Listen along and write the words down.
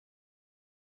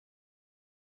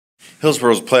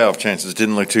Hillsboro's playoff chances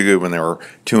didn't look too good when they were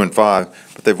 2-5,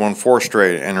 but they've won 4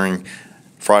 straight, entering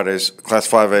Friday's Class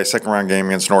 5A second-round game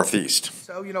against Northeast.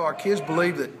 So, our kids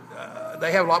believe that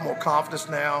they have a lot more confidence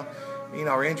now.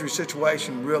 Our injury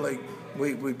situation really,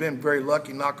 we've been very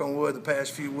lucky, knock on wood, the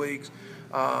past few weeks.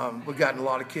 We've gotten a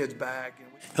lot of kids back.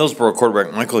 Hillsboro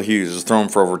quarterback Michael Hughes has thrown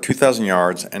for over 2,000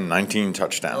 yards and 19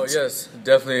 touchdowns. Oh, yes,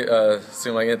 definitely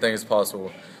seems like anything is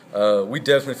possible. We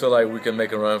definitely feel like we can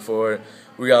make a run for it.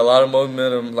 We got a lot of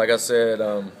momentum, like I said.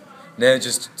 Now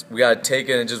we got to take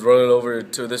it and just roll it over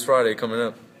to this Friday coming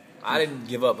up. I didn't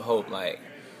give up hope.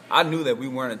 I knew that we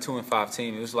weren't a 2-5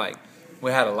 team. It was like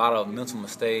we had a lot of mental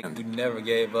mistakes. We never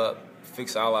gave up,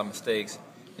 fixed all our mistakes,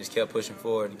 just kept pushing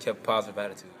forward and kept a positive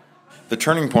attitude. The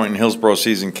turning point in Hillsboro's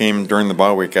season came during the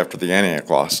bye week after the Antioch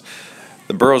loss.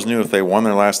 The Burros knew if they won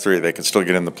their last 3, they could still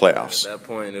get in the playoffs. At that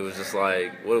point, it was just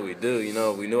like, what do we do?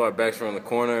 We knew our backs were on the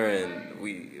corner, and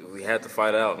we had to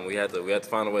fight out, and we had to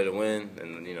find a way to win.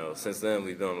 And since then,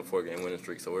 we've been on a 4-game winning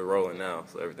streak, so we're rolling now,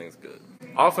 so everything's good.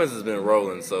 Offense has been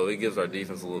rolling, so it gives our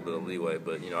defense a little bit of leeway.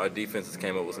 But our defense has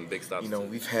came up with some big stops.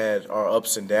 We've had our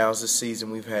ups and downs this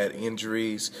season. We've had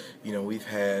injuries. We've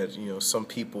had some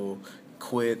people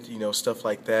quit. Stuff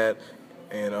like that,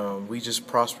 and we just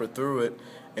prospered through it.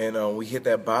 And we hit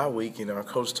that bye week, and our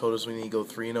coach told us we need to go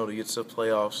 3-0 to get to the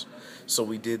playoffs. So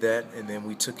we did that, and then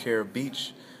we took care of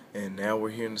Beach, and now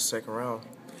we're here in the second round.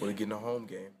 We're getting a home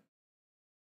game.